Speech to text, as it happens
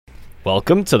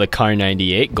Welcome to the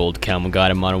Kar98 Gold Camo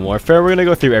Guide in Modern Warfare. We're going to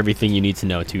go through everything you need to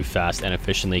know to fast and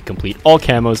efficiently complete all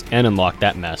camos and unlock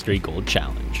that Mastery Gold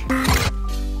Challenge.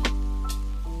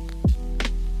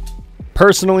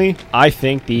 Personally, I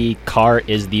think the Kar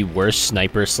is the worst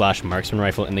sniper / marksman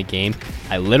rifle in the game.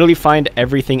 I literally find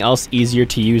everything else easier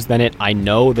to use than it. I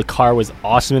know the Kar was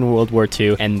awesome in World War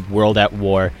II and World at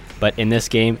War, but in this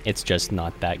game, it's just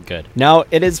not that good. Now,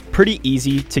 it is pretty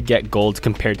easy to get gold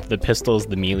compared to the pistols,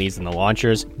 the melees, and the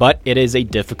launchers, but it is a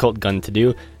difficult gun to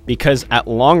do because at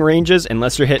long ranges,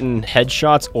 unless you're hitting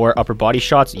headshots or upper body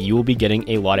shots, you will be getting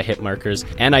a lot of hit markers.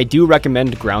 And I do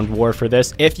recommend ground war for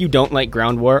this. If you don't like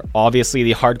ground war, obviously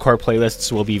the hardcore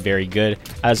playlists will be very good,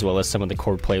 as well as some of the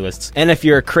core playlists. And if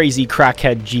you're a crazy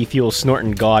crackhead G Fuel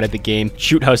snorting god at the game,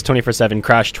 Shoot House 24/7,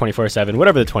 Crash 24/7,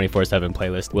 whatever the 24/7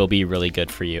 playlist will be really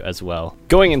good for you as well.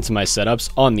 Going into my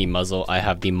setups, on the muzzle, I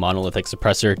have the monolithic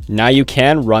suppressor. Now you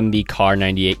can run the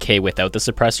Kar98k without the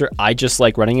suppressor. I just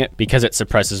like running it because it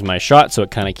suppresses my shot, so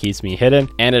it kind of keeps me hidden,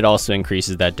 and it also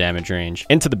increases that damage range.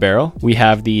 Into the barrel, we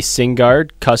have the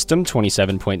Singard custom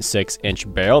 27.6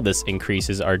 inch barrel. This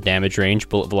increases our damage range,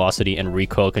 bullet velocity, and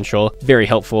recoil control. Very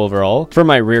helpful overall. For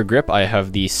my rear grip, I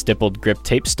have the stippled grip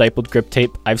tape.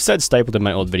 I've said stippled in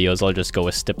my old videos, I'll just go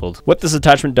with stippled. What this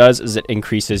attachment does is it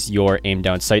increases your aim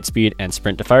down sight speed and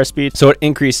sprint to fire speed, so it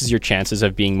increases your chances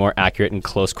of being more accurate in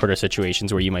close quarter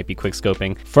situations where you might be quick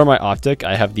scoping. For my optic,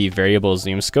 I have the variable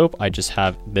zoom scope. I just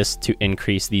have this to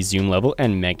increase the zoom level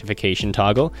and magnification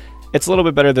toggle. It's a little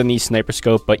bit better than the sniper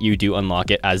scope, but you do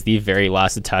unlock it as the very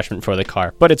last attachment for the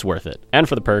Kar, but it's worth it. And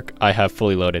for the perk, I have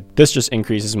fully loaded. This just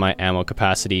increases my ammo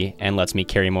capacity and lets me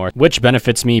carry more, which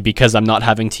benefits me because I'm not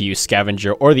having to use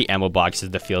scavenger or the ammo boxes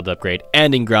to field upgrade.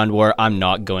 And in ground war, I'm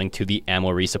not going to the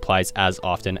ammo resupplies as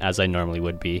often as I normally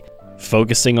would be.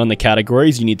 Focusing on the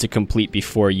categories you need to complete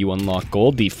before you unlock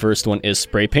gold. The first one is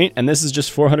spray paint, and this is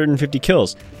just 450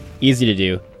 kills. Easy to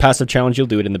do. Passive challenge, you'll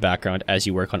do it in the background as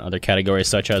you work on other categories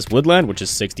such as Woodland, which is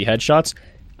 60 headshots.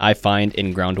 I find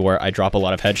in ground war, I drop a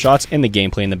lot of headshots in the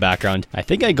gameplay in the background. I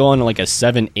think I go on like a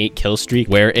 7-8 kill streak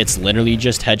where it's literally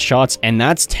just headshots, and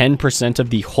that's 10%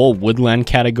 of the whole Woodland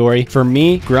category. For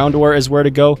me, ground war is where to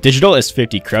go. Digital is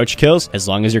 50 crouch kills. As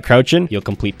long as you're crouching, you'll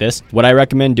complete this. What I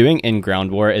recommend doing in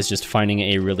ground war is just finding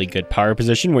a really good power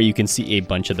position where you can see a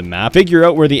bunch of the map. Figure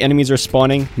out where the enemies are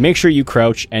spawning, make sure you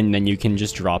crouch, and then you can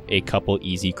just drop a couple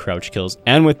easy crouch kills.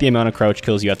 And with the amount of crouch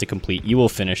kills you have to complete, you will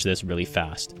finish this really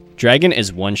fast. Dragon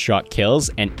is one-shot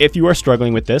kills, and if you are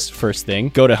struggling with this, first thing,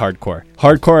 go to hardcore.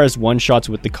 Hardcore has one-shots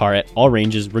with the Kar at all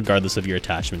ranges, regardless of your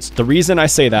attachments. The reason I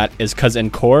say that is because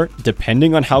in core,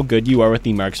 depending on how good you are with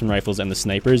the marksman rifles and the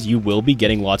snipers, you will be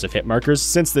getting lots of hit markers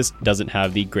since this doesn't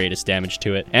have the greatest damage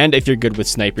to it. And if you're good with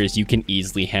snipers, you can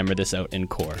easily hammer this out in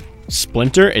core.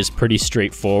 Splinter is pretty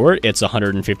straightforward. It's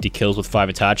 150 kills with 5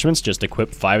 attachments. Just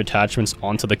equip 5 attachments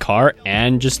onto the Kar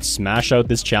and just smash out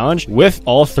this challenge with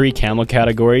all 3 camo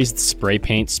categories: spray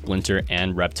paint, splinter,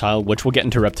 and reptile, which we'll get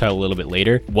into reptile a little bit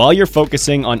later. While you're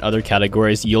focusing on other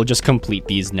categories, you'll just complete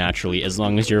these naturally as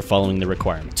long as you're following the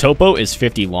requirement. Topo is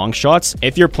 50 long shots.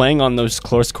 If you're playing on those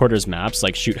close quarters maps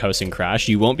like Shoot House and Crash,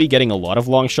 you won't be getting a lot of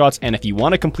long shots, and if you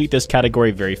want to complete this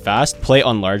category very fast, play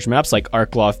on large maps like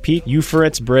Arklov Peak,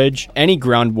 Euphrates Bridge, any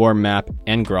ground war map,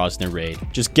 and Grozny Raid.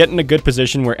 Just get in a good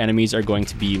position where enemies are going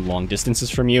to be long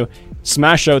distances from you,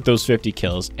 smash out those 50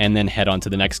 kills, and then head on to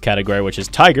the next category, which is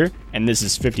Tiger, and this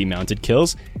is 50 mounted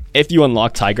kills. If you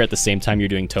unlock Tiger at the same time you're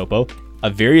doing Topo, a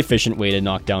very efficient way to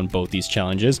knock down both these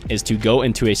challenges is to go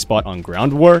into a spot on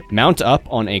ground war, mount up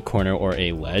on a corner or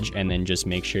a ledge, and then just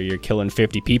make sure you're killing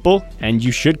 50 people, and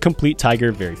you should complete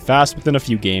Tiger very fast within a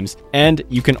few games. And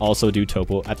you can also do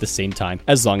Topo at the same time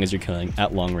as long as you're killing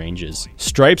at long ranges.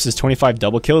 Stripes is 25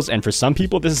 double kills, and for some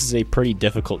people this is a pretty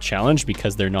difficult challenge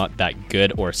because they're not that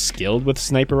good or skilled with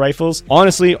sniper rifles.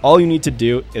 Honestly, all you need to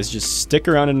do is just stick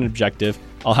around in an objective.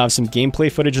 I'll have some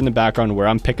gameplay footage in the background where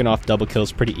I'm picking off double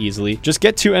kills pretty easily. Just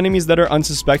get 2 enemies that are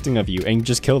unsuspecting of you and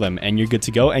just kill them, and you're good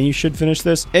to go, and you should finish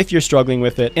this if you're struggling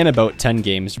with it in about 10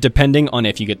 games, depending on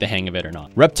if you get the hang of it or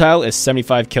not. Reptile is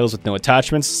 75 kills with no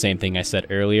attachments. Same thing I said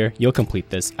earlier. You'll complete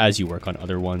this as you work on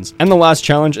other ones. And the last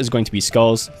challenge is going to be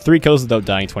skulls. 3 kills without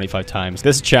dying 25 times.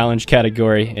 This challenge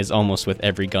category is almost with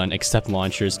every gun except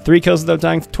launchers. 3 kills without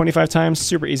dying 25 times.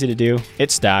 Super easy to do. It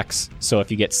stacks. So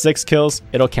if you get 6 kills,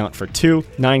 it'll count for 2.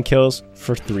 9 kills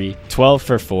for 3, 12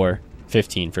 for 4,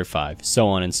 15 for 5, so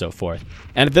on and so forth.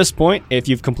 And at this point, if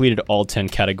you've completed all 10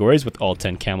 categories with all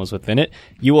 10 camos within it,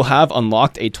 you will have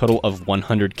unlocked a total of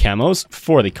 100 camos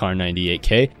for the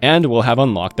Kar98k, and will have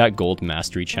unlocked that gold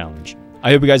mastery challenge. I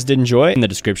hope you guys did enjoy. In the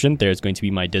description, there's going to be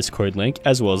my Discord link,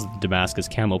 as well as the Damascus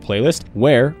Camo playlist,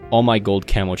 where all my gold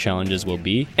camo challenges will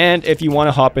be. And if you want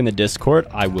to hop in the Discord,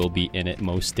 I will be in it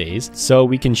most days. So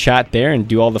we can chat there and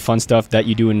do all the fun stuff that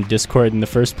you do in Discord in the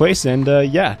first place. And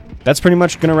yeah, that's pretty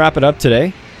much going to wrap it up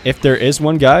today. If there is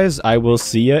one, guys, I will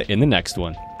see you in the next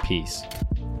one. Peace.